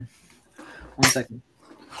1 second.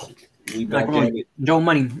 We back at it. Joe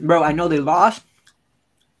Money, bro. I know they lost.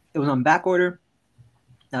 It was on back order.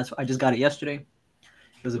 I just got it yesterday.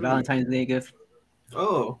 It was a Valentine's Day gift.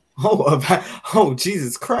 Oh,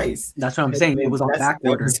 Jesus Christ! That's what I'm saying. It was on back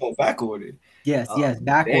order. That's on back order. Yes,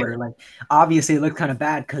 back order. Like, obviously, it looked kind of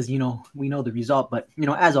bad because we know the result. But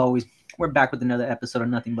as always, we're back with another episode of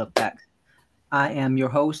Nothing But Facts. I am your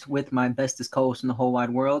host with my bestest co-host in the whole wide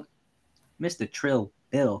world, Mr. Trill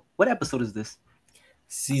Bill. What episode is this?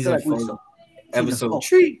 Season 4, episode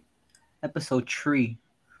 3. Episode 3,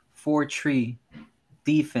 4-3,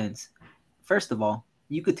 defense. First of all,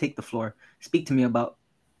 you could take the floor. Speak to me about.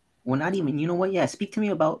 Well, not even. You know what? Yeah, speak to me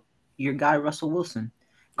about your guy Russell Wilson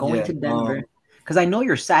going to Denver. Because I know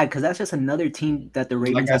you're sad because that's just another team that the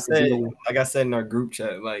Ravens have to deal with. Like I said in our group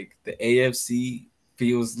chat, like the AFC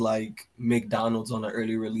feels like McDonald's on an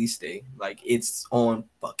early release day. Like it's on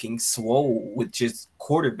fucking swole with just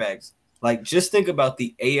quarterbacks. Like just think about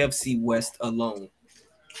the AFC West alone.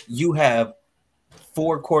 You have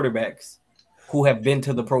 4 quarterbacks who have been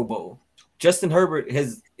to the Pro Bowl. Justin Herbert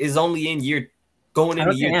is only in year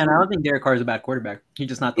into year 2. I don't think Derek Carr is a bad quarterback. He's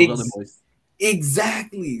just not those other boys.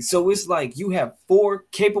 Exactly. So it's like you have 4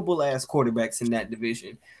 capable ass quarterbacks in that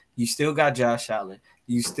division. You still got Josh Allen.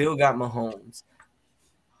 You still got Mahomes.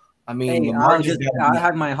 I mean, hey, I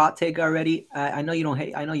have my hot take already. I know you don't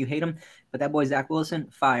hate. I know you hate him, but that boy Zach Wilson,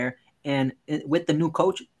 fire. And with the new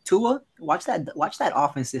coach Tua, watch that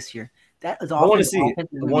offense this year. That is offense. I want to see it.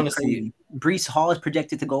 I want to see it. Breece Hall is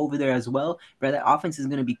projected to go over there as well, but that offense is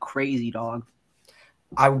going to be crazy, dog.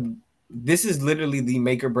 This is literally the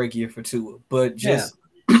make or break year for Tua, but just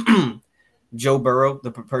Joe Burrow,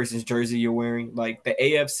 the person's jersey you're wearing, like the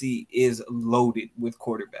AFC is loaded with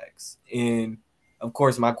quarterbacks, and of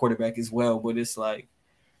course my quarterback as well. But it's like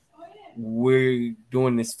we're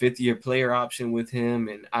doing this 5th-year player option with him,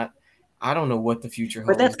 and I don't know what the future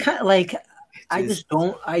holds. But that's kind of like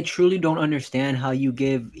I truly don't understand how you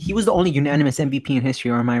give. He was the only unanimous MVP in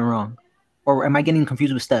history, or am I wrong? Or am I getting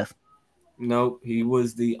confused with Steph? No, he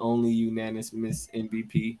was the only unanimous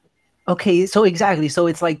MVP. Okay, so exactly. So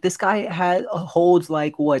it's like this guy holds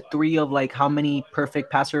like what 3 of like how many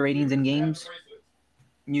perfect passer ratings in games?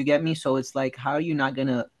 You get me? So it's like, how are you not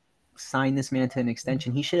gonna sign this man to an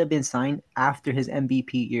extension? He should have been signed after his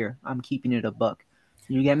MVP year. I'm keeping it a buck.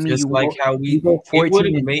 You get me? Just how it would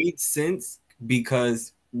have made sense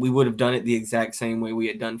because we would have done it the exact same way we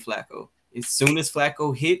had done Flacco. As soon as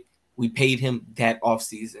Flacco hit, we paid him that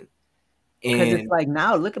offseason. Because it's like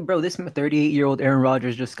now, look at this 38-year-old Aaron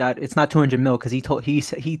Rodgers just got. It's not 200 mil because he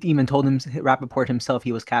even told him Rappaport himself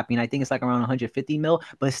he was capping. I think it's like around 150 mil,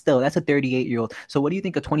 but still that's a 38-year-old. So what do you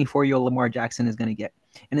think a 24-year-old Lamar Jackson is going to get?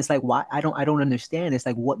 And it's like, why I don't understand. It's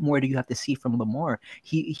like, what more do you have to see from Lamar?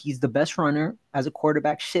 He's the best runner as a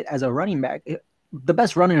quarterback. Shit, as a running back, the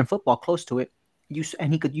best runner in football, close to it. He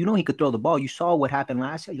could throw the ball. You saw what happened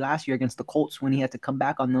last year against the Colts when he had to come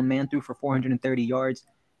back on them. Man threw for 430 yards.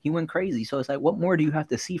 He went crazy. So it's like, what more do you have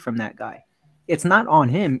to see from that guy? It's not on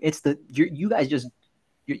him. It's you guys just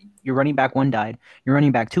your running back 1 died. Your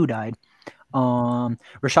running back 2 died.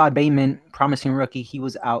 Rashad Bateman, promising rookie, he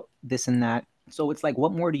was out. This and that. So it's like,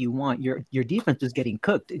 what more do you want? Your defense is getting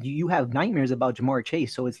cooked. You have nightmares about Jamar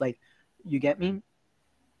Chase. So it's like, you get me?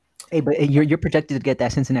 Hey, but you're projected to get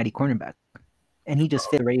that Cincinnati cornerback, and he just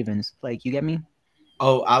fit the Ravens. Like, you get me?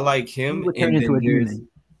 Oh, I like him.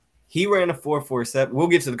 He ran a 4.47. We'll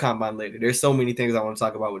get to the combine later. There's so many things I want to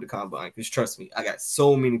talk about with the combine because trust me, I got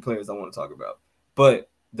so many players I want to talk about. But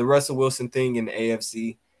the Russell Wilson thing in the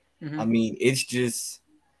AFC, I mean, it's just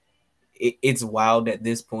it's wild at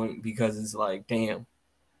this point because it's like, damn,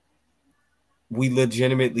 we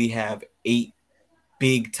legitimately have 8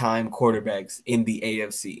 big time quarterbacks in the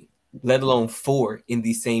AFC, let alone 4 in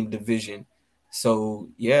the same division. So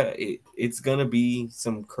yeah, it's gonna be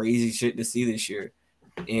some crazy shit to see this year.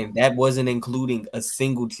 And that wasn't including a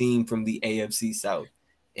single team from the AFC South.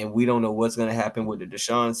 And we don't know what's going to happen with the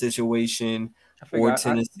Deshaun situation or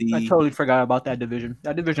Tennessee. I totally forgot about that division.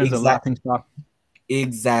 That division is a laughing stock.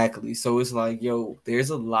 Exactly. So it's like, yo, there's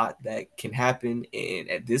a lot that can happen. And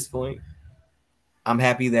at this point, I'm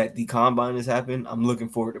happy that the combine has happened. I'm looking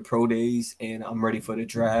forward to pro days, and I'm ready for the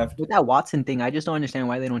draft. With that Watson thing, I just don't understand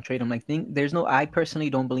why they don't trade him. Like, I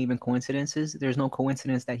personally don't believe in coincidences. There's no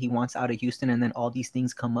coincidence that he wants out of Houston, and then all these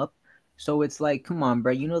things come up. So it's like, come on,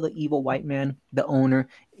 bro. You know the evil white man, the owner.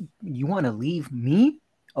 You want to leave me?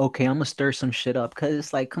 Okay, I'm gonna stir some shit up because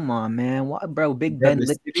it's like, come on, man, what, bro? Big Ben.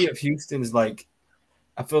 The city of Houston is like,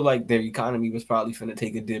 I feel like their economy was probably finna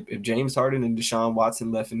take a dip if James Harden and Deshaun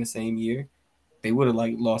Watson left in the same year. They would have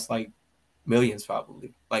lost Millions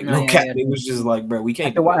probably. Like no cap. It was just like, bro, we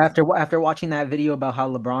can't. After watching that video about how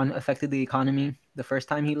LeBron affected the economy the first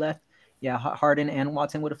time he left, yeah, Harden and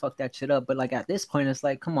Watson would have fucked that shit up. But like at this point, it's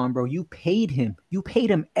like, come on, bro, you paid him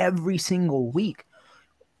every single week.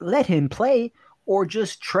 Let him play or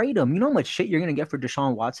just trade him. You know how much shit you're gonna get for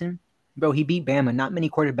Deshaun Watson, bro? He beat Bama. Not many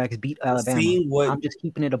quarterbacks beat Alabama. I'm just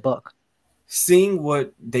keeping it a buck. Seeing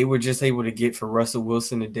what they were just able to get for Russell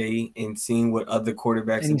Wilson today, and seeing what other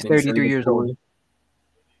quarterbacks and he's 33 years old.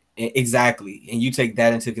 Exactly. And you take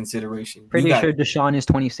that into consideration. Pretty sure Deshaun is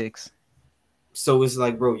 26. So it's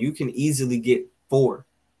like, bro, you can easily get four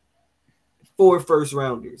first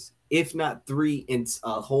rounders, if not 3, and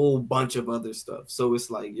a whole bunch of other stuff. So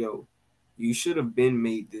it's like, yo, you should have been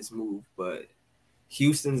made this move, but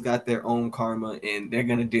Houston's got their own karma, and they're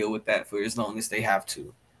going to deal with that for as long as they have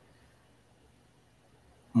to.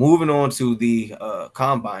 Moving on to the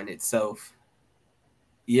combine itself.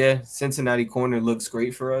 Yeah, Cincinnati corner looks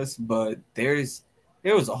great for us, but there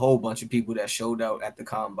was a whole bunch of people that showed out at the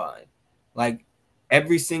combine. Like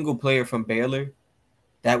every single player from Baylor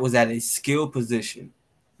that was at a skill position.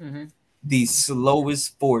 Mm-hmm. The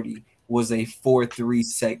slowest 40 was a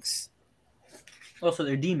 4.36. Also,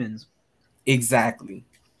 they're demons. Exactly.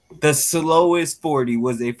 The slowest 40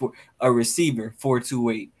 was a receiver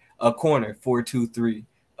 4.28, a corner 4.23,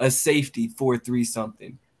 a safety 4.3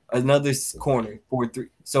 something. Another corner 4.3.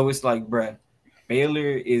 So it's like, bruh,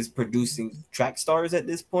 Baylor is producing track stars at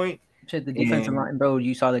this point. Shit, the defensive line, bro.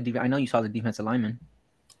 You saw the I know you saw the defensive lineman.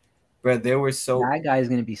 Bruh, that guy is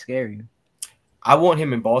gonna be scary. I want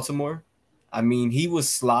him in Baltimore. I mean, he was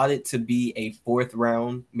slotted to be a 4th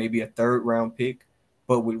round, maybe a 3rd round pick,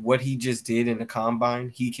 but with what he just did in the combine,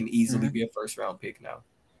 he can easily be a 1st round pick now.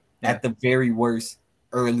 Yeah. At the very worst,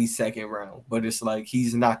 early 2nd round. But it's like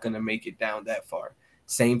he's not gonna make it down that far.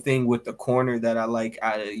 Same thing with the corner that I like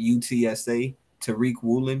out of UTSA, Tariq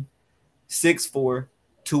Woolen, 6'4",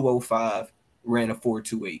 205, ran a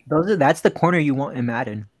 4.28. That's the corner you want in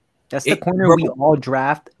Madden. That's the corner we all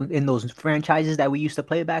draft in those franchises that we used to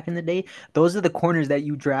play back in the day. Those are the corners that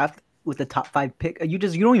you draft with the top 5 pick. You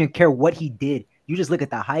don't even care what he did. You just look at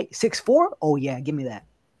the height. 6'4"? Oh yeah, give me that.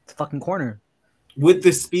 It's a fucking corner. With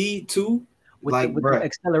the speed too, with the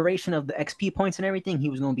acceleration of the XP points and everything, he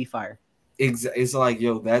was gonna be fire. It's like,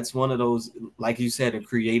 yo, that's one of those, like you said, a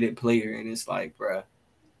created player, and it's like, bruh,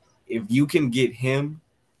 if you can get him,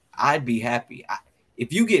 I'd be happy.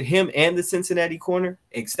 If you get him and the Cincinnati corner,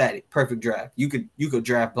 ecstatic, perfect draft. You could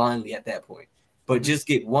draft blindly at that point, but just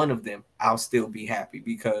get one of them, I'll still be happy,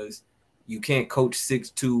 because you can't coach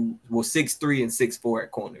 6'2", 6'3" and 6'4"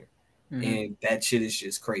 at corner, and that shit is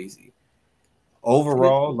just crazy.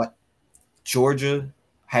 Overall, like Georgia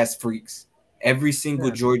has freaks. Every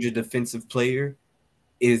single Georgia defensive player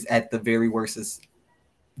is at the very worst.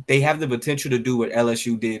 They have the potential to do what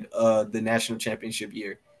LSU did the national championship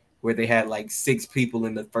year, where they had like 6 people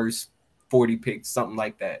in the first 40 picks, something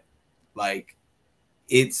like that. Like,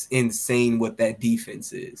 it's insane what that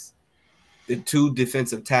defense is. The 2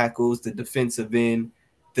 defensive tackles, the defensive end.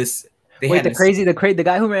 The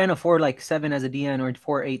guy who ran a 4.7 as a DN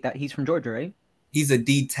or 4.8, that he's from Georgia, right? He's a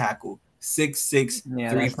D tackle. 6'6",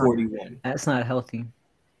 341. That's not healthy.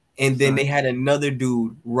 And then they had another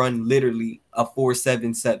dude run literally a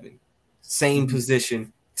 4.77, same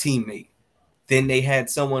position teammate. Then they had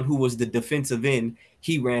someone who was the defensive end.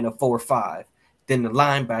 He ran a 4.5. Then the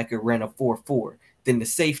linebacker ran a 4.4. Then the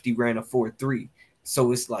safety ran a 4.3.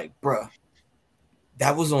 So it's like, bruh,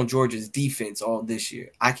 that was on Georgia's defense all this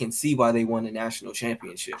year. I can see why they won a national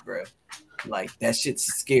championship, bruh. Like, that shit's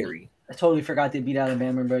scary. I totally forgot they beat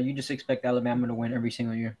Alabama, bro. You just expect Alabama to win every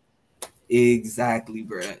single year. Exactly,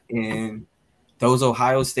 bro. And those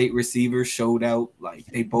Ohio State receivers showed out. Like,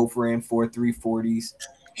 they both ran 4.3 40s,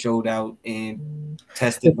 showed out and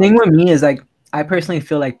tested. The thing with me is, like, I personally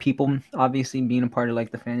feel like people, obviously being a part of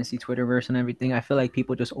like the fantasy Twitterverse and everything, I feel like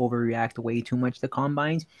people just overreact way too much to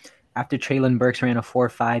combines. After Traylon Burks ran a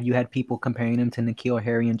 4.5, you had people comparing him to N'Keal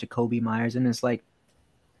Harry and Jacoby Myers, and it's like,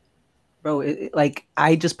 bro,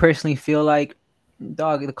 I just personally feel like,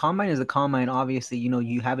 dog, the combine is the combine. Obviously,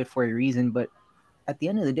 you have it for a reason, but at the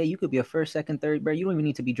end of the day, you could be a 1st, 2nd, 3rd, bro. You don't even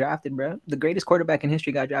need to be drafted, bro. The greatest quarterback in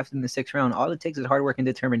history got drafted in the 6th round. All it takes is hard work and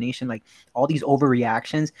determination. Like, all these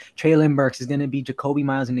overreactions. Traylon Burks is going to be Jacoby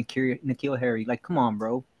Myers and N'Keal Harry. Like, come on,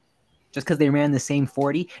 bro. Just because they ran the same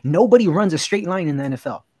 40. Nobody runs a straight line in the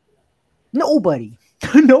NFL. Nobody.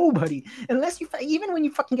 Nobody. Unless you, even when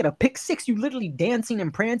you fucking get a pick six, you literally dancing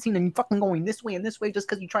and prancing and you fucking going this way and this way just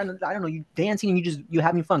because you're trying to, I don't know, you dancing and you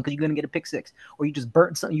having fun because you're going to get a pick six. Or you just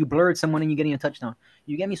blurred someone and you're getting a touchdown.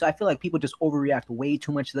 You get me? So I feel like people just overreact way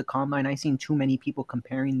too much to the combine. I've seen too many people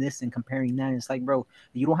comparing this and comparing that. And it's like, bro,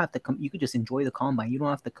 you don't have to, you could just enjoy the combine. You don't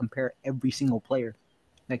have to compare every single player.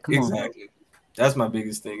 Like, come on. Exactly. That's my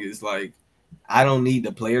biggest thing is like, I don't need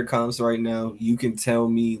the player comps right now. You can tell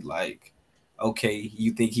me like, okay,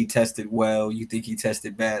 you think he tested well, you think he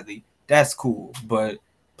tested badly. That's cool, but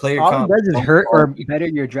player all comps it does is hurt or better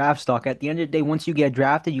your draft stock. At the end of the day, once you get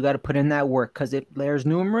drafted, you got to put in that work because there's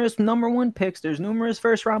numerous number one picks, there's numerous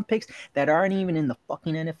first round picks that aren't even in the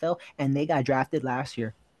fucking NFL, and they got drafted last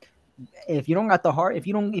year. If you don't got the heart, if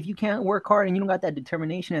you can't work hard and you don't got that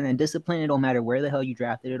determination and then discipline, it don't matter where the hell you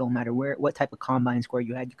drafted. It don't matter what type of combine score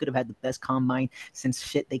you had. You could have had the best combine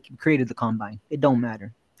since they created the combine. It don't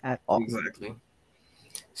matter at all. Exactly.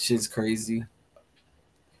 Shit's crazy.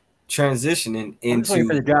 Transitioning into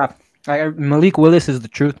for the draft. Malik Willis is the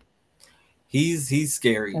truth. He's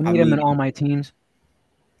scary. I need him in all my teams.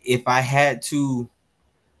 If I had to,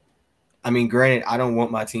 I mean, granted, I don't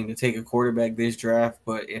want my team to take a quarterback this draft,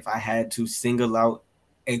 but if I had to single out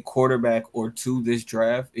a quarterback or two this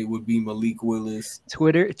draft, it would be Malik Willis.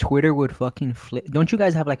 Twitter would fucking flip. Don't you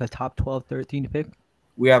guys have like a top 12, 13 pick?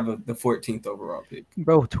 We have the 14th overall pick.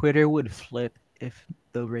 Bro, Twitter would flip if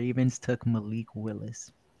the Ravens took Malik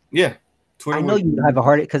Willis. Yeah. Twitter I know you have a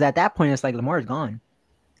heart because at that point it's like Lamar's gone.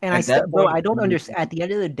 And I don't understand. At the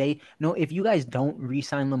end of the day, no, if you guys don't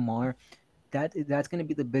re-sign Lamar, that's going to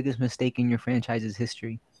be the biggest mistake in your franchise's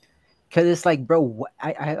history. Because it's like, bro,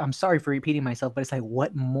 I'm sorry for repeating myself, but it's like,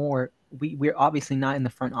 what more? We're obviously not in the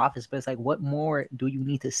front office, but it's like, what more do you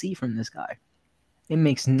need to see from this guy? It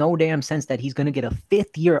makes no damn sense that he's going to get a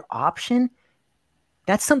fifth-year option.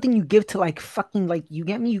 That's something you give to like fucking like, you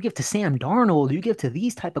get me? You give to Sam Darnold. You give to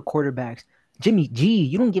these type of quarterbacks. Jimmy G,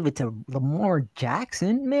 you don't give it to Lamar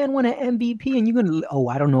Jackson. Man won an MVP and you're going to,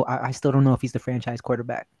 I don't know. I still don't know if he's the franchise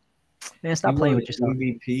quarterback. Man, stop playing with yourself.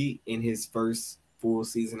 MVP in his first full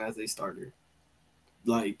season as a starter.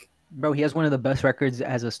 Like, bro, he has one of the best records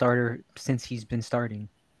as a starter since he's been starting.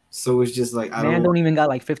 So it's just like, I don't even got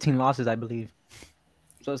like 15 losses, I believe.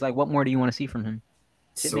 So it's like, what more do you want to see from him?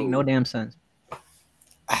 It make no damn sense.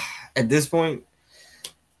 At this point,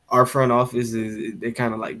 our front office they're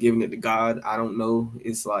kind of like giving it to God. I don't know.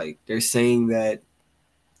 It's like they're saying that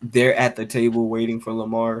they're at the table waiting for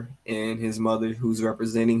Lamar and his mother who's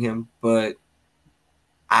representing him, but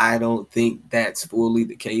I don't think that's fully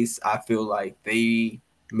the case. I feel like they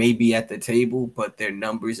may be at the table, but their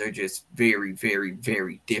numbers are just very, very,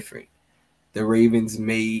 very different. The Ravens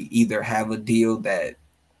may either have a deal that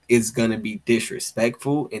is going to be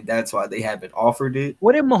disrespectful, and that's why they haven't offered it.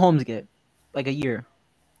 What did Mahomes get? Like a year?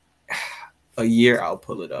 A year, I'll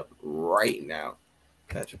pull it up right now.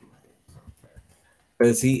 Patrick.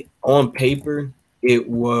 Because he, on paper, it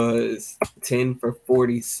was 10 for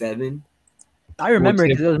 47. I remember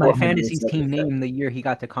because it was my fantasy team name the year he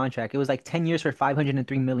got the contract. It was like 10 years for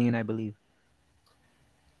 $503 million, I believe.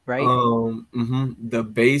 Right? The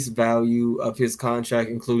base value of his contract,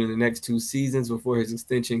 including the next 2 seasons before his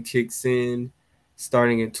extension kicks in,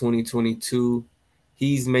 starting in 2022,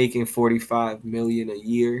 he's making $45 million a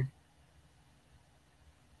year.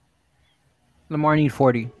 Lamar need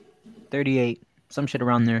 40, 38, some shit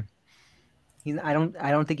around there. I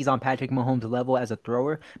don't think he's on Patrick Mahomes' level as a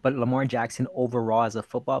thrower, but Lamar Jackson overall as a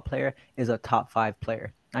football player is a top 5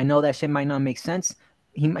 player. I know that shit might not make sense.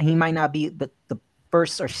 He might not be the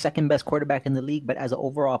first or second best quarterback in the league, but as an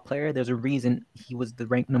overall player, there's a reason he was the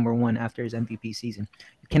ranked number 1 after his MVP season.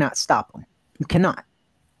 You cannot stop him. You cannot.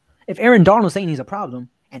 If Aaron Donald's saying he's a problem,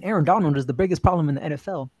 and Aaron Donald is the biggest problem in the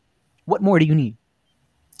NFL, what more do you need?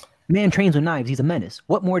 Man trains with knives. He's a menace.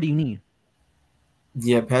 What more do you need?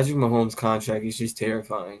 Yeah, Patrick Mahomes' contract is just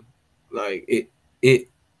terrifying. Like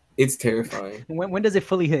it's terrifying. When does it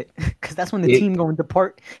fully hit? Because that's when the team going to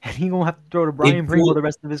depart, and he gonna have to throw to Brian Pringle the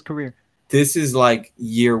rest of his career. This is like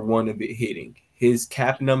year 1 of it hitting. His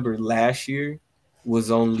cap number last year was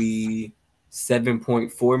only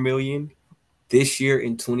 $7.4 million. This year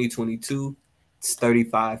in 2022, it's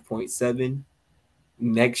 35.7.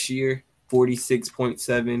 Next year,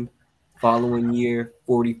 46.7. Following year,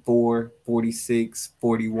 44, 46,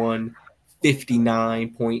 41,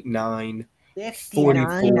 59.9,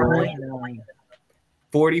 44,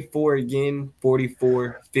 44 again,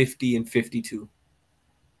 44, 50, and 52.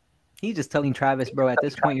 He's just telling Travis, bro, at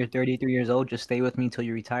this point, you're 33 years old. Just stay with me until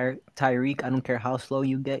you retire. Tyreek, I don't care how slow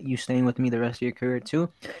you get. You staying with me the rest of your career, too,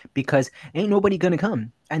 because ain't nobody going to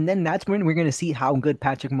come. And then that's when we're going to see how good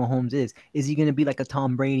Patrick Mahomes is. Is he going to be like a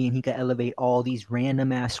Tom Brady and he can elevate all these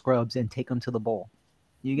random-ass scrubs and take them to the bowl?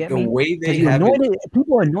 You get me? Way they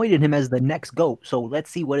people anointed him as the next GOAT. So let's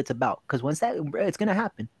see what it's about. Because once that, it's going to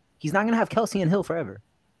happen. He's not going to have Kelsey and Hill forever.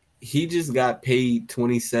 He just got paid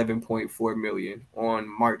 $27.4 million on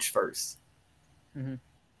March 1st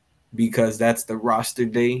because that's the roster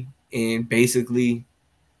day, and basically,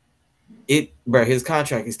 his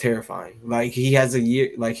contract is terrifying. Like he has a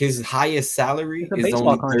year, like his highest salary is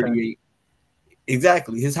only 38.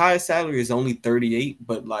 Exactly, his highest salary is only 38,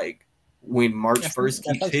 but like when March 1st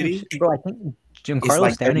keeps hitting, bro, I think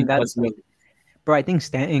Giancarlo Stanton got. Bro, I think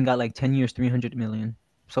Stanton got like 10 years, 300 million.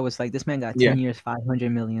 So it's like this man got 10 years, 500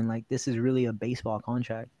 million. Like this is really a baseball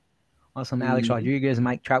contract. On some Alex Rodriguez,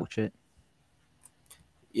 Mike Trout shit.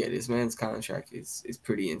 Yeah, this man's contract is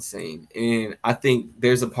pretty insane. And I think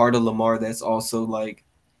there's a part of Lamar that's also like,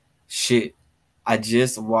 shit, I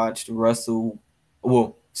just watched I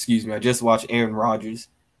just watched Aaron Rodgers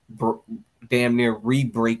damn near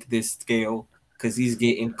re-break this scale because he's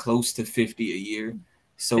getting close to 50 a year.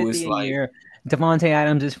 So it's like Devontae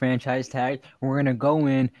Adams is franchise tagged. We're going to go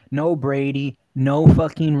in, no Brady, no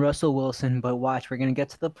fucking Russell Wilson, but watch, we're going to get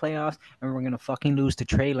to the playoffs and we're going to fucking lose to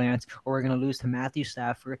Trey Lance, or we're going to lose to Matthew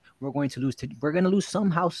Stafford. We're going to lose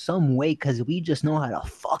somehow, some way, because we just know how to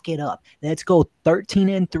fuck it up. Let's go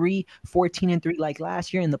 13-3, 14-3 like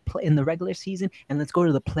last year in the regular season, and let's go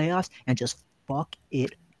to the playoffs and just fuck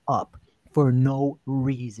it up for no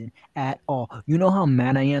reason at all. You know how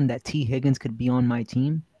mad I am that T. Higgins could be on my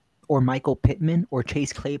team? Or Michael Pittman or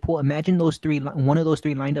Chase Claypool. Imagine those three, one of those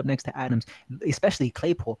three lined up next to Adams, especially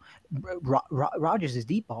Claypool. Rodgers is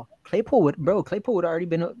deep ball. Claypool would already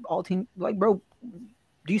been all team. Like, bro,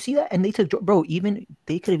 do you see that? And they took, bro,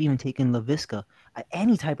 they could have even taken Laviska,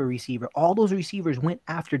 any type of receiver. All those receivers went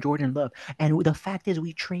after Jordan Love. And the fact is,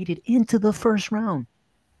 we traded into the first round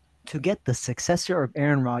to get the successor of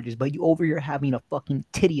Aaron Rodgers, but you over here having a fucking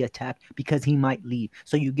titty attack because he might leave.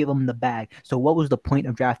 So you give him the bag. So what was the point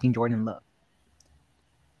of drafting Jordan Love?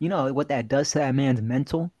 You know what that does to that man's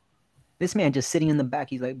mental? This man just sitting in the back.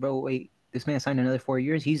 He's like, bro, wait, this man signed another 4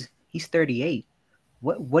 years. He's 38.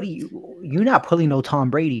 What do you're not pulling no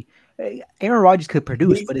Tom Brady. Aaron Rodgers could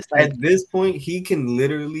produce, but it's like at this point, he can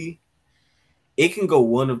literally, it can go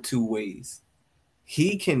one of two ways.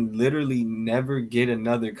 He can literally never get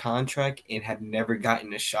another contract and have never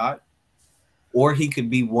gotten a shot, or he could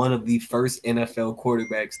be one of the first NFL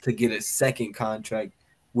quarterbacks to get a second contract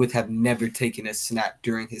with have never taken a snap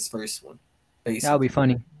during his first one. Basically. That would be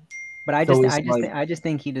funny, but I just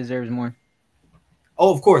think he deserves more.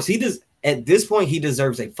 Oh, of course he does. At this point, he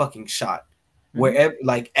deserves a fucking shot. Wherever,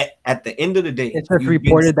 like at the end of the day, it's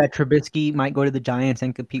reported that Trubisky might go to the Giants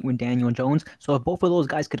and compete with Daniel Jones. So if both of those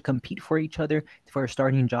guys could compete for each other for a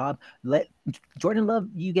starting job, let Jordan Love,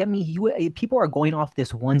 you get me? People are going off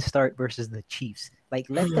this one start versus the Chiefs. Like,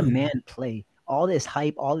 let the man play. All this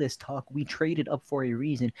hype, all this talk, we traded up for a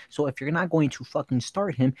reason. So if you're not going to fucking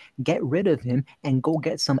start him, get rid of him and go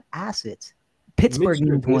get some assets. Pittsburgh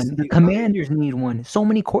needs one. The Commanders need one. So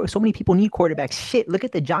many people need quarterbacks. Shit, look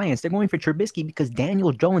at the Giants. They're going for Trubisky because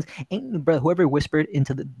Daniel Jones ain't, bro. Whoever whispered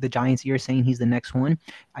into the Giants' ear saying he's the next one,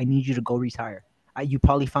 I need you to go retire. You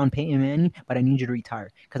probably found Peyton Manning, but I need you to retire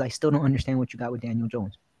because I still don't understand what you got with Daniel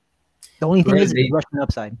Jones. The only thing is rushing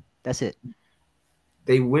upside. That's it.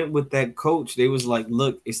 They went with that coach. They was like,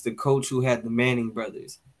 look, it's the coach who had the Manning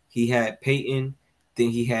brothers. He had Peyton, then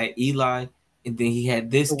he had Eli, and then he had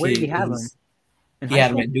this kid. Where did he have him? He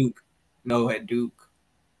had him at Duke. No, at Duke.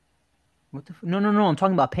 What the? No. I'm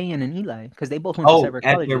talking about Peyton and Eli because they both went to separate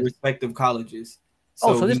colleges. At their respective colleges.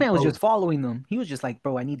 So this man was just following them. He was just like,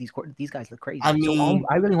 bro, I need these guys look crazy. I mean, so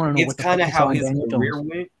I really want to know it's kind of how his career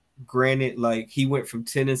went. Granted, like he went from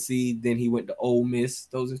Tennessee, then he went to Ole Miss.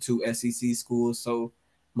 Those are two SEC schools. So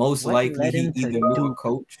most likely he either knew a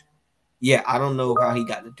coach. Yeah, I don't know how he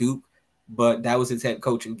got to Duke, but that was his head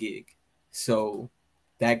coaching gig. So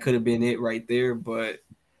that could have been it right there, but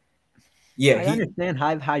yeah, I understand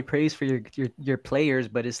high praise for your players,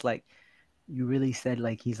 but it's like you really said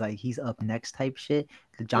like he's up next type shit.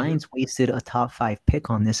 The Giants wasted a top 5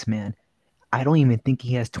 pick on this man. I don't even think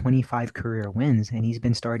he has 25 career wins, and he's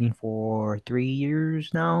been starting for 3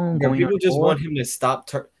 years now. Yeah, people just want him to stop.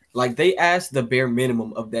 Like they ask the bare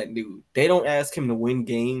minimum of that dude. They don't ask him to win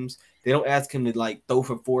games. They don't ask him to like throw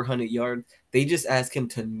for 400 yards. They just ask him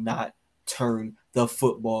to not turn the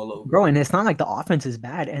football over. Bro, and it's not like the offense is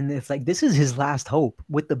bad. And it's like this is his last hope.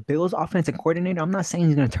 With the Bills offensive coordinator, I'm not saying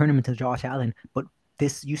he's going to turn him into Josh Allen, but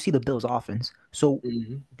you see the Bills offense. So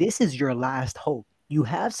this is your last hope. You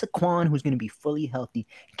have Saquon, who's going to be fully healthy.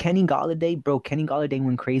 Kenny Golladay, bro, Kenny Golladay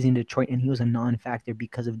went crazy in Detroit, and he was a non-factor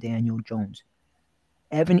because of Daniel Jones.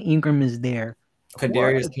 Evan Ingram is there.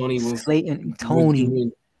 Kadarius Toney was Slayton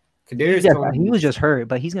Toney. He was just hurt,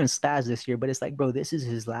 but he's going to spaz this year. But it's like, bro, this is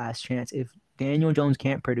his last chance. If Daniel Jones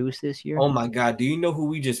can't produce this year. Oh my God. Do you know who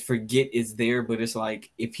we just forget is there? But it's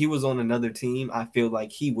like, if he was on another team, I feel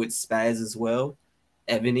like he would spaz as well.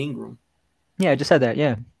 Evan Ingram. Yeah, I just said that.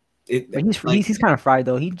 Yeah. But he's kind of fried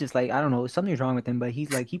though. He just like, I don't know, something's wrong with him, but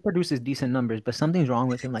he's like, he produces decent numbers, but something's wrong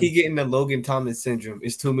with him. Like, he getting the Logan Thomas syndrome.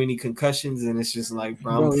 It's too many concussions, and it's just like,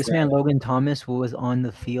 bro, this man Logan Thomas was on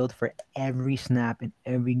the field for every snap in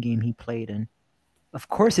every game he played in. Of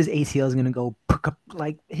course, his ACL is gonna go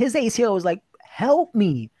like his ACL was like, help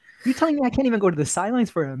me. You telling me I can't even go to the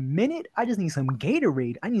sidelines for a minute? I just need some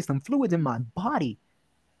Gatorade. I need some fluids in my body.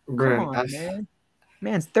 Come on, man.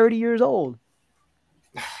 Man's 30 years old.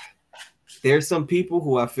 There's some people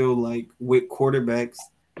who I feel like with quarterbacks,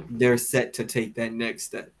 they're set to take that next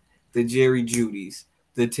step. The Jerry Judys,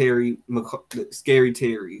 the Scary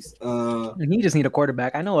Terrys. He just need a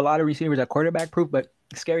quarterback. I know a lot of receivers are quarterback proof, but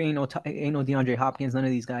Scary ain't no DeAndre Hopkins, none of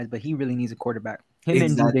these guys. But he really needs a quarterback. Him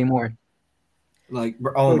and DJ Moore. Like,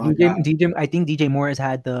 oh my God. I think DJ Moore has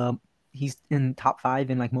had he's in top 5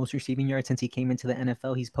 in like most receiving yards since he came into the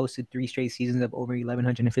NFL. He's posted 3 straight seasons of over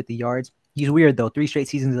 1,150 yards. He's weird though. 3 straight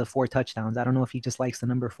seasons of 4 touchdowns. I don't know if he just likes the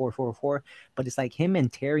number 444, but it's like him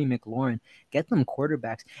and Terry McLaurin, get them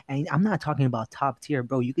quarterbacks. And I'm not talking about top tier,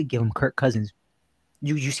 bro. You could give him Kirk Cousins.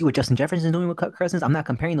 You see what Justin Jefferson is doing with Kirk Cousins? I'm not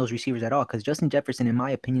comparing those receivers at all because Justin Jefferson, in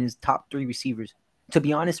my opinion, is top 3 receivers. To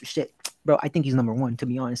be honest, bro, I think he's number 1, to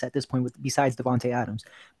be honest, at this point, besides Devontae Adams.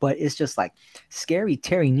 But it's just like, Scary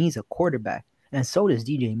Terry needs a quarterback, and so does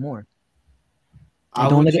DJ Moore.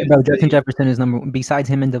 Don't look at bro. Justin Jefferson is number 1. Besides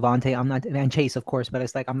him and Devontae, I'm not, and Chase, of course, but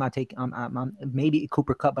it's like I'm not taking. I'm maybe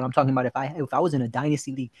Cooper Kupp, but I'm talking about if I was in a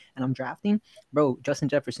dynasty league and I'm drafting, bro, Justin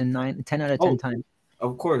Jefferson 10 out of 10 times.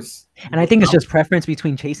 Of course. And I think it's just preference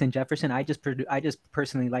between Chase and Jefferson. I just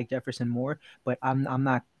personally like Jefferson more, but I'm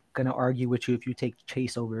not gonna argue with you if you take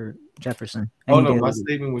Chase over Jefferson. Oh no, my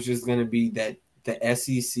statement was just gonna be that the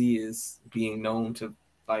SEC is being known to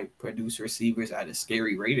like produce receivers at a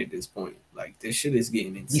scary rate at this point. Like this shit is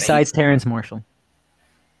getting insane. Besides Terrence Marshall,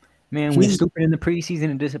 man, we stupid in the preseason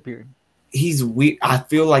and disappeared. He's weird. I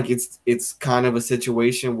feel like it's kind of a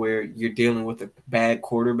situation where you're dealing with a bad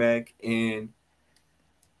quarterback, and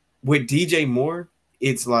with DJ Moore,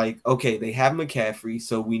 it's like, okay, they have McCaffrey,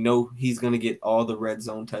 so we know he's going to get all the red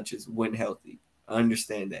zone touches when healthy. I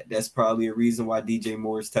understand that. That's probably a reason why DJ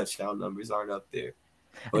Moore's touchdown numbers aren't up there.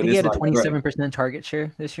 But I think he had a 27% target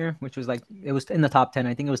share this year, which was like, it was in the top 10.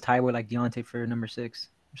 I think it was tied with like Deontay for number 6.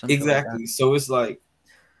 Or something exactly. Like so it's like,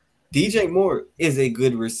 DJ Moore is a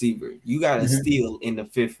good receiver. You got to steal in the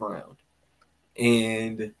 5th round.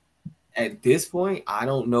 And at this point, I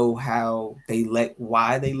don't know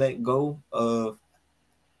why they let go of.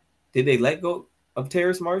 Did they let go of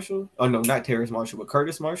Terrace Marshall? Oh no, not Terrace Marshall, but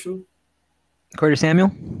Curtis Marshall. Curtis Samuel?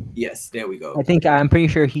 Yes, there we go. I'm pretty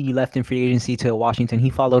sure he left in free agency to Washington. He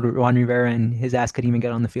followed Ron Rivera, and his ass couldn't even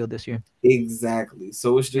get on the field this year. Exactly.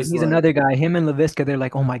 So it's just he's another guy. Him and Laviska, they're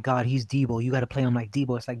like, oh my God, he's Debo. You got to play him like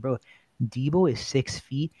Debo. It's like, bro, Debo is 6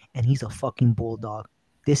 feet and he's a fucking bulldog.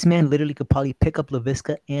 This man literally could probably pick up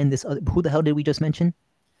Laviska and this other. Who the hell did we just mention?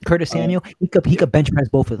 Curtis Samuel. He could bench press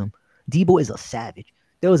both of them. Debo is a savage.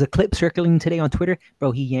 There was a clip circling today on Twitter.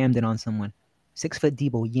 Bro, he yammed it on someone. 6 foot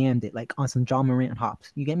Debo yammed it like on some John Morant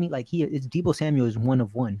hops. You get me? Like it's Debo Samuel is 1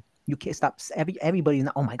 of 1. You can't stop. Everybody's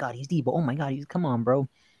not. Oh my God, he's Debo. Oh my God, come on, bro.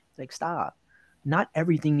 It's like stop. Not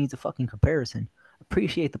everything needs a fucking comparison.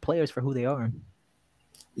 Appreciate the players for who they are.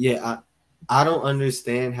 Yeah, I don't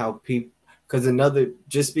understand how people. Because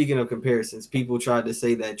just speaking of comparisons, people tried to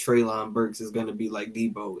say that Treylon Burks is going to be like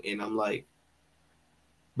Debo, and I'm like,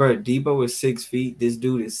 bro, Debo is 6 feet. This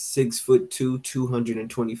dude is 6'2",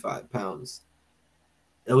 225 pounds.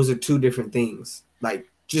 Those are 2 different things.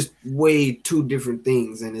 Like, just way 2 different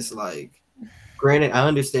things. And it's like, granted, I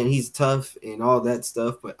understand he's tough and all that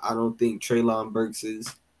stuff, but I don't think Treylon Burks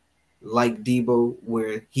is like Debo,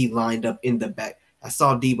 where he lined up in the back. I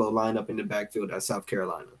saw Debo line up in the backfield at South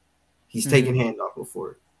Carolina. He's taken handoff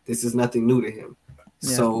before. This is nothing new to him. Yeah.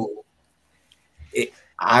 So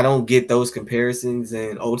I don't get those comparisons,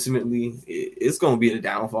 and ultimately it's going to be a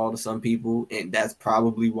downfall to some people, and that's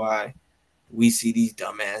probably why we see these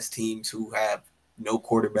dumbass teams who have no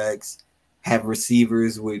quarterbacks, have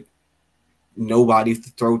receivers with nobody to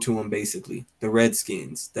throw to him. Basically, the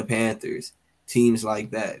Redskins, the Panthers, teams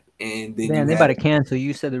like that, and then Man, they about to cancel.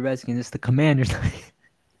 You said the Redskins. It's the Commanders.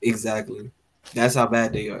 Exactly. That's how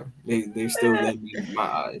bad they are. They're still letting me in my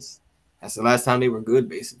eyes. That's the last time they were good,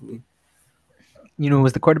 basically. You know who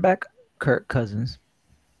was the quarterback? Kirk Cousins.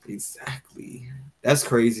 Exactly. That's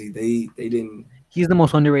crazy. They didn't. He's the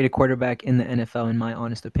most underrated quarterback in the NFL, in my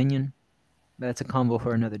honest opinion. That's a combo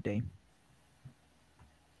for another day.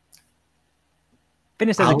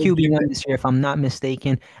 Finished as a QB1 this year, if I'm not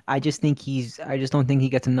mistaken. I just don't think he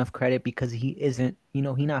gets enough credit because he isn't, he's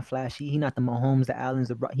not flashy. He's not the Mahomes, the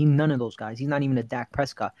Allens, he's none of those guys. He's not even a Dak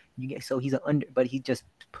Prescott. So he's but he just,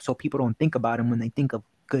 so people don't think about him when they think of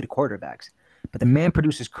good quarterbacks. But the man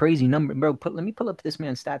produces crazy numbers. Bro, let me pull up this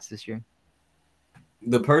man's stats this year.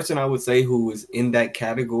 The person I would say who is in that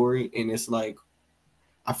category, and it's like,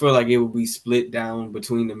 I feel like it would be split down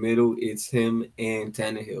between the middle. It's him and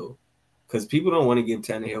Tannehill. Because people don't want to give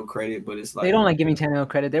Tannehill credit, but it's like they don't like giving Tannehill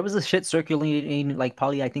credit. There was a shit circulating, like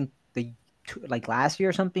probably I think like last year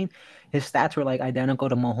or something. His stats were like identical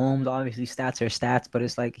to Mahomes. Obviously, stats are stats, but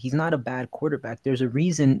it's like he's not a bad quarterback. There's a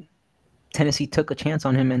reason Tennessee took a chance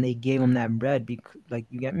on him and they gave him that bread. Like,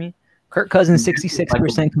 you get me? Kirk Cousins,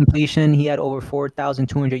 66% completion. He had over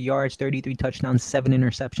 4,200 yards, 33 touchdowns, 7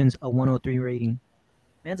 interceptions, a 103 rating.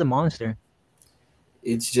 Man's a monster.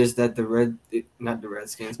 It's just that the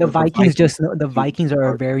Redskins. The Vikings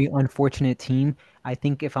are a very unfortunate team. I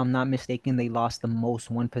think if I'm not mistaken, they lost the most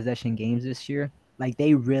one possession games this year. Like,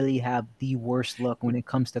 they really have the worst luck when it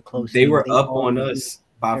comes to close. They were up on us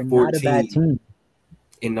by 14. Not a bad team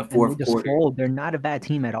in the fourth quarter. They're not a bad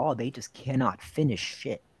team at all. They just cannot finish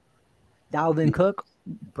shit. Dalvin Cook,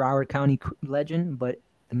 Broward County legend, but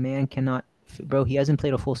the man cannot. Bro, he hasn't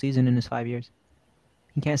played a full season in his 5 years.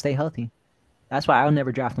 He can't stay healthy. That's why I'll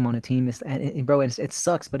never draft him on a team. It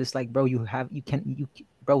sucks, but it's like, bro,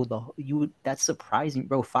 that's surprising,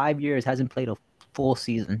 bro. 5 years hasn't played a full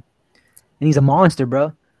season, and he's a monster,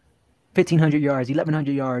 bro. 1,500 yards,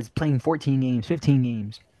 1,100 yards, playing 14 games, 15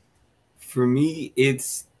 games. For me,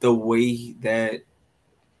 it's the way that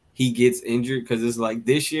he gets injured, because it's like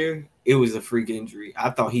this year it was a freak injury.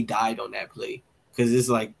 I thought he died on that play because it's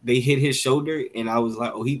like they hit his shoulder, and I was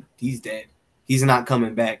like, oh, he's dead. He's not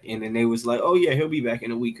coming back. And then they was like, oh, yeah, he'll be back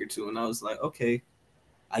in a week or two. And I was like, okay,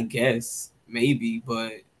 I guess, maybe.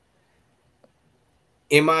 But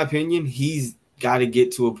in my opinion, he's got to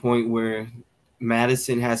get to a point where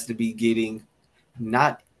Madison has to be getting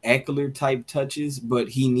not Eckler-type touches, but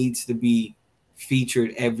he needs to be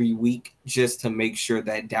featured every week just to make sure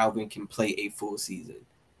that Dalvin can play a full season.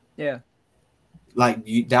 Yeah. Like,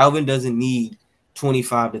 Dalvin doesn't need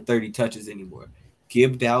 25 to 30 touches anymore.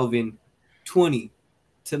 Give Dalvin 20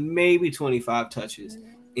 to maybe 25 touches,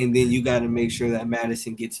 and then you got to make sure that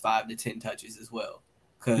Madison gets 5 to 10 touches as well,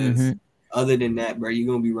 because other than that, bro, you're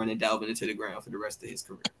gonna be running Dalvin into the ground for the rest of his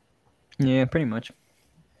career. Yeah, pretty much.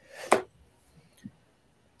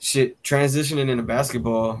 Shit, transitioning into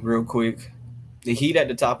basketball real quick. The Heat at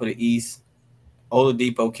the top of the East.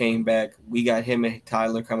 Oladipo came back. We got him and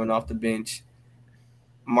Tyler coming off the bench.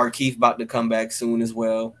 Markieff about to come back soon as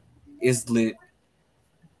well. It's lit.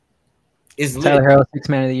 Tyler Herro, 6th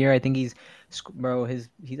man of the year. I think he's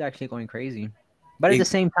actually going crazy. But at the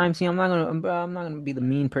same time, see, I'm not gonna be the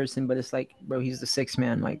mean person, but it's like, bro, he's the 6th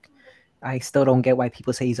man. Like, I still don't get why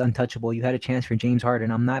people say he's untouchable. You had a chance for James Harden.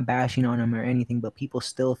 I'm not bashing on him or anything, but people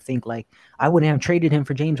still think like I wouldn't have traded him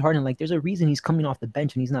for James Harden. Like, there's a reason he's coming off the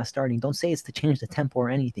bench and he's not starting. Don't say it's to change the tempo or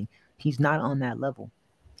anything. He's not on that level.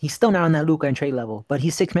 He's still not on that Luka and Trey level, but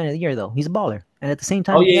he's 6th man of the year, though. He's a baller. And at the same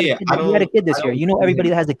time, he had a kid this year. Everybody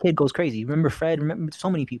that has a kid goes crazy. Remember Fred? Remember so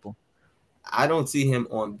many people. I don't see him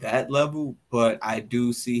on that level, but I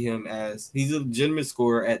do see him as he's a legitimate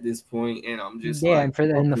scorer at this point, and I'm just and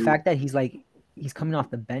the fact that he's coming off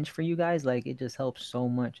the bench for you guys, like, it just helps so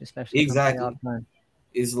much, especially exactly.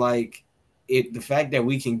 It's like the fact that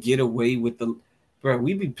we can get away with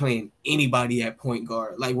we be playing anybody at point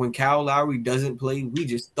guard. Like, when Kyle Lowry doesn't play, we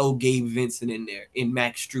just throw Gabe Vincent in there and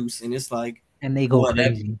Max Strus, and it's like, and they go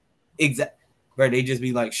crazy. Exactly. Bro, they just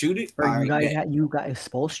be like, shoot it. Bro, you got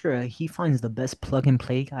Spoelstra. He finds the best plug and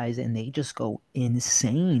play guys, and they just go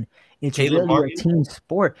insane. It's really a team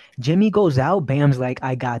sport. Jimmy goes out, Bam's like,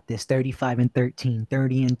 I got this. 35 and 13,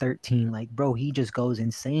 30 and 13. Like, bro, he just goes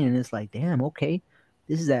insane, and it's like, damn, okay.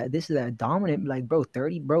 This is that dominant, like, bro,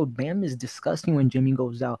 30, bro. Bam is disgusting when Jimmy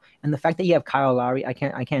goes out. And the fact that you have Kyle Lowry, I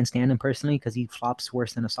can't stand him personally because he flops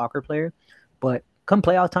worse than a soccer player. But come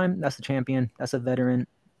playoff time, that's the champion. That's a veteran.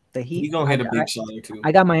 The Heat, he's gonna hit a big shot or two.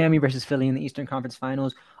 I got Miami versus Philly in the Eastern Conference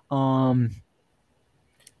Finals.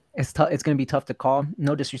 It's tough. It's going to be tough to call.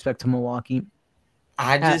 No disrespect to Milwaukee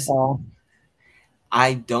I at all.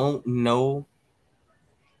 I don't know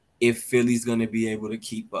if Philly's going to be able to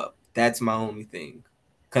keep up. That's my only thing.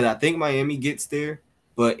 Because I think Miami gets there,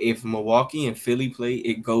 but if Milwaukee and Philly play,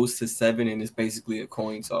 it goes to 7, and it's basically a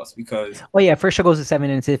coin toss. Because first shot goes to 7,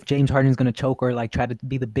 and it's if James Harden's going to choke or like try to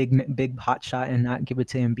be the big hot shot and not give it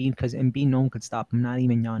to Embiid, because Embiid, no one could stop him, not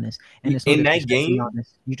even Giannis. And it's no in that disrespect to game, Giannis.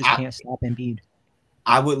 You just can't stop Embiid.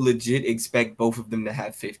 I would legit expect both of them to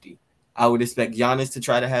have 50. I would expect Giannis to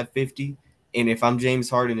try to have 50. And if I'm James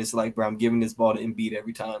Harden, it's like, bro, I'm giving this ball to Embiid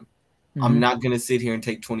every time. Mm-hmm. I'm not going to sit here and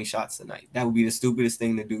take 20 shots tonight. That would be the stupidest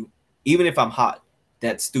thing to do. Even if I'm hot,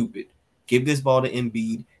 that's stupid. Give this ball to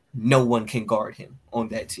Embiid. No one can guard him on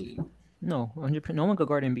that team. No, 100%. No one could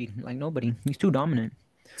guard Embiid. Like, nobody. He's too dominant.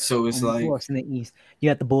 So it's like, who else in the East? You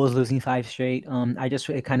got the Bulls losing 5 straight.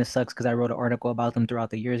 It kind of sucks because I wrote an article about them throughout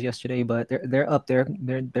the years yesterday, but they're up there.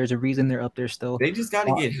 There's a reason they're up there still. They just got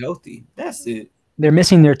to get healthy. That's it. They're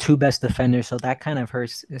missing their 2 best defenders, so that kind of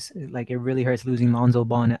hurts. It really hurts losing Lonzo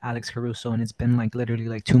Ball and Alex Caruso, and it's been like literally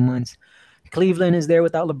like 2 months. Cleveland is there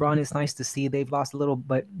without LeBron. It's nice to see. They've lost a little,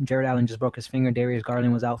 but Jared Allen just broke his finger. Darius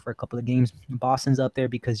Garland was out for a couple of games. Boston's up there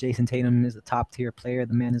because Jason Tatum is a top-tier player.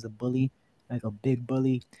 The man is a bully, like a big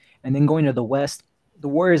bully. And then going to the West, the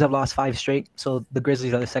Warriors have lost 5 straight, so the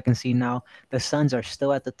Grizzlies are the 2nd seed now. The Suns are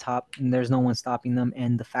still at the top, and there's no one stopping them.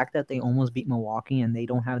 And the fact that they almost beat Milwaukee and they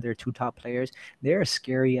don't have their 2 top players, they're a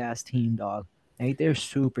scary-ass team, dog. Like, they're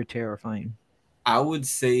super terrifying. I would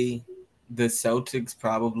say the Celtics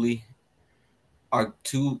probably are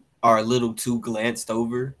a little too glanced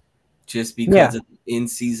over just because of the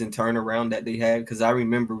in-season turnaround that they had. Because I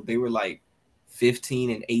remember they were like 15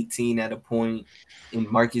 and 18 at a point, and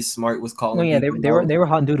Marcus Smart was calling. They were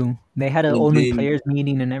hot doo-doo. They had an old new players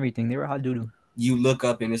meeting and everything. They were hot doo-doo. You look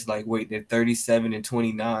up and it's like, wait, they're 37 and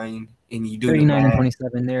 29, and you do 39 and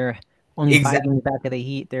 27. They're only 5 games back of the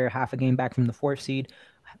Heat. They're half a game back from the 4th seed,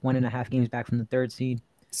 1.5 games back from the 3rd seed.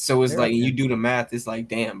 So it's like you do the math. It's like,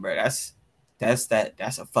 damn, bro, that's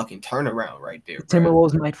a fucking turnaround right there. The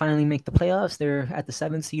Timberwolves might finally make the playoffs. They're at the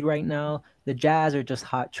 7th seed right now. The Jazz are just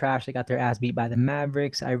hot trash. They got their ass beat by the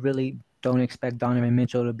Mavericks. I really don't expect Donovan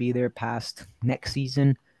Mitchell to be there past next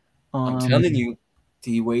season. I'm telling you,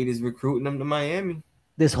 D-Wade is recruiting them to Miami.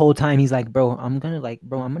 This whole time he's like, bro, I'm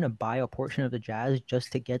gonna buy a portion of the Jazz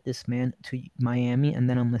just to get this man to Miami, and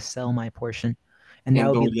then I'm gonna sell my portion. And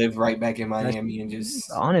go live right back in Miami and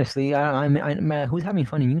just honestly, I who's having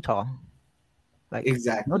fun in Utah? Like,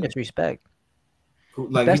 exactly. No disrespect.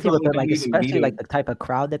 Like, especially like the type of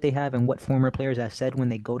crowd that they have and what former players have said when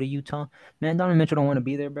they go to Utah. Man, Donovan Mitchell don't want to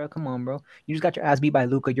be there, bro. Come on, bro. You just got your ass beat by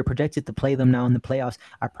Luka. You're projected to play them now in the playoffs.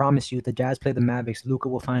 I promise you, if the Jazz play the Mavericks, Luka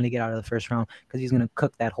will finally get out of the first round because he's gonna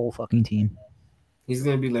cook that whole fucking team. He's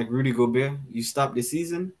gonna be like Rudy Gobert. You stop the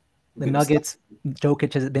season. The Nuggets,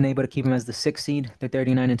 Jokic has been able to keep him as the 6th seed. They're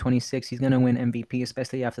 39 and 26. He's going to win MVP,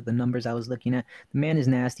 especially after the numbers I was looking at. The man is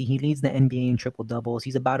nasty. He leads the NBA in triple doubles.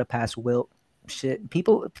 He's about to pass Wilt. Shit,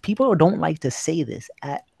 people don't like to say this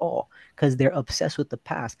at all because they're obsessed with the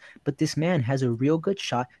past. But this man has a real good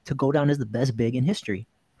shot to go down as the best big in history.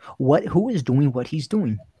 Who is doing what he's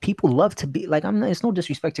doing? People love to be like, it's no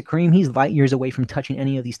disrespect to Kareem. He's light years away from touching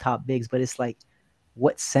any of these top bigs, but it's like,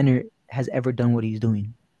 what center has ever done what he's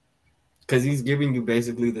doing? Because he's giving you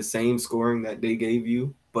basically the same scoring that they gave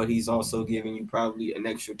you, but he's also giving you probably an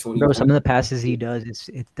extra 20. Bro, some of the passes he does,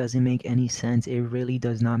 it doesn't make any sense. It really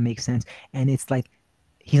does not make sense. And it's like,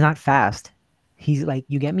 he's not fast. He's like,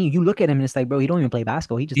 you get me? You look at him and it's like, bro, he don't even play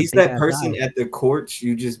basketball. He's that person at the courts.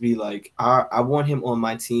 You just be like, I want him on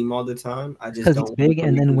my team all the time. I just don't. Because he's big,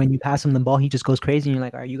 and then when you pass him the ball, he just goes crazy, and you're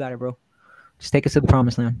like, all right, you got it, bro. Just take us to the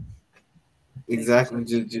promised land. Exactly.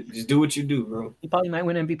 Just do what you do, bro. He probably might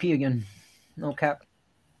win MVP again. No cap.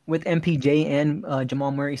 With MPJ and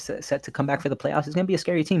Jamal Murray set to come back for the playoffs, it's going to be a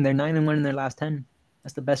scary team. They're 9-1 in their last 10.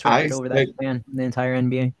 That's the best record over that span in the entire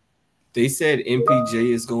NBA. They said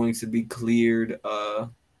MPJ is going to be cleared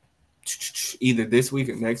either this week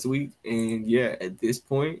or next week. And, yeah, at this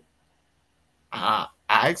point, I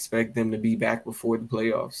expect them to be back before the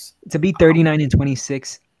playoffs. To be 39 and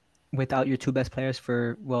 26 without your 2 best players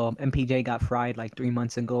MPJ got fried like 3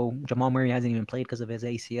 months ago. Jamal Murray hasn't even played because of his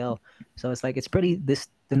ACL. So it's like, the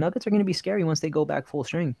Nuggets are going to be scary once they go back full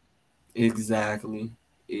string. Exactly.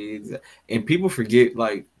 And people forget,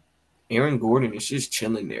 like, Aaron Gordon is just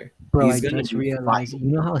chilling there. Bro, I just realized, you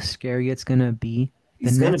know how scary it's going to be?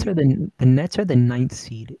 The Nets are the 9th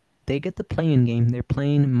seed. They get the play-in game. They're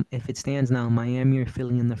playing, if it stands now, Miami or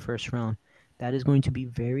Philly in the first round. That is going to be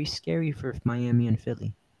very scary for Miami and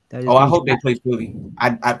Philly. I hope they play Philly.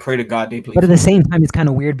 I pray to God they play. But at the same time, it's kind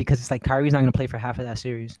of weird because it's like Kyrie's not going to play for half of that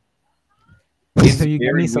series. So you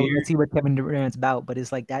get me. So let's see what Kevin Durant's about. But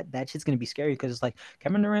it's like that shit's going to be scary because it's like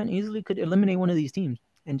Kevin Durant easily could eliminate one of these teams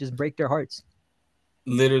and just break their hearts.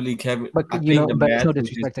 Literally, Kevin. But but it's no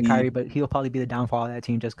disrespect to Kyrie, but he'll probably be the downfall of that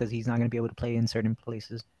team just because he's not going to be able to play in certain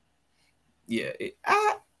places. Yeah,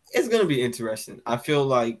 it's gonna be interesting. I feel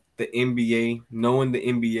like the NBA, knowing the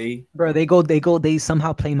NBA, bro, they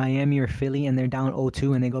somehow play Miami or Philly and they're down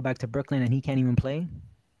 0-2 and they go back to Brooklyn and he can't even play.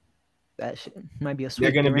 That shit might be a sweep.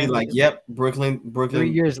 They're gonna be like, "Yep, Brooklyn." 3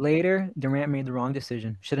 years later, Durant made the wrong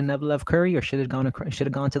decision. Should have never left Curry or should have gone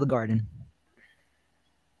to the Garden.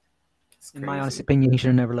 In my honest opinion, he should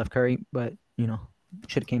have never left Curry, but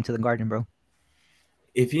should have came to the Garden, bro.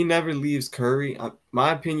 If he never leaves Curry,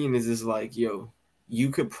 my opinion is like, yo, you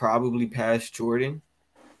could probably pass Jordan,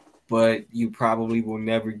 but you probably will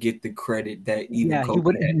never get the credit that even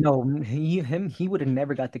Kobe had. He would have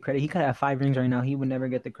never got the credit. He could have 5 rings right now. He would never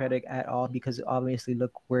get the credit at all because obviously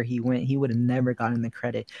look where he went. He would have never gotten the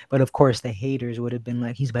credit. But of course, the haters would have been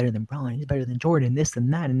like, he's better than Bron. He's better than Jordan, this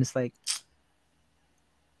and that. And it's like,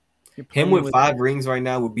 him with 5 rings right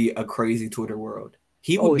now would be a crazy Twitter world.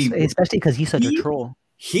 He would be, especially because he's such a troll.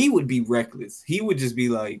 He would be reckless. He would just be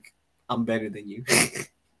like, I'm better than you.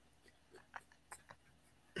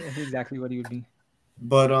 That's exactly what he would be.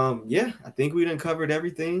 But yeah, I think we done covered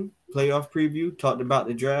everything. Playoff preview, talked about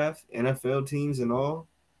the draft, NFL teams and all.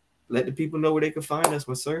 Let the people know where they can find us,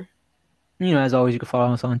 my sir. As always, you can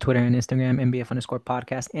follow us on Twitter and Instagram,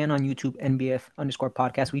 NBF_podcast, and on YouTube,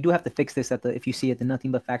 NBF_podcast. We do have to fix this if you see it, the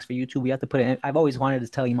Nothing But Facts for YouTube. We have to put it. I've always wanted to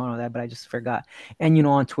tell Imano that, but I just forgot. And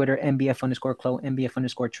on Twitter, NBF_Clo,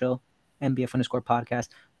 NBF_Trill, NBF_podcast,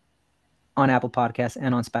 on Apple Podcasts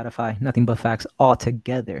and on Spotify. Nothing But Facts all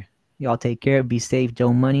together. Y'all take care. Be safe.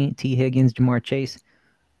 Joe Money, T. Higgins, Jamar Chase.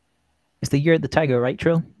 It's the year of the Tiger, right,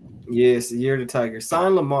 Trill? Yeah, it's the year of the Tiger.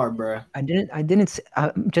 Sign Lamar, bro. I'm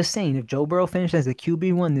just saying, if Joe Burrow finished as the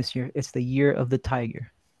QB1 this year, it's the year of the Tiger.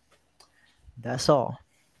 That's all.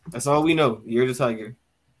 That's all we know. Year of the Tiger.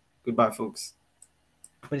 Goodbye, folks.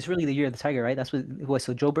 But it's really the year of the Tiger, right? That's what it was.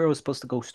 So Joe Burrow was supposed to go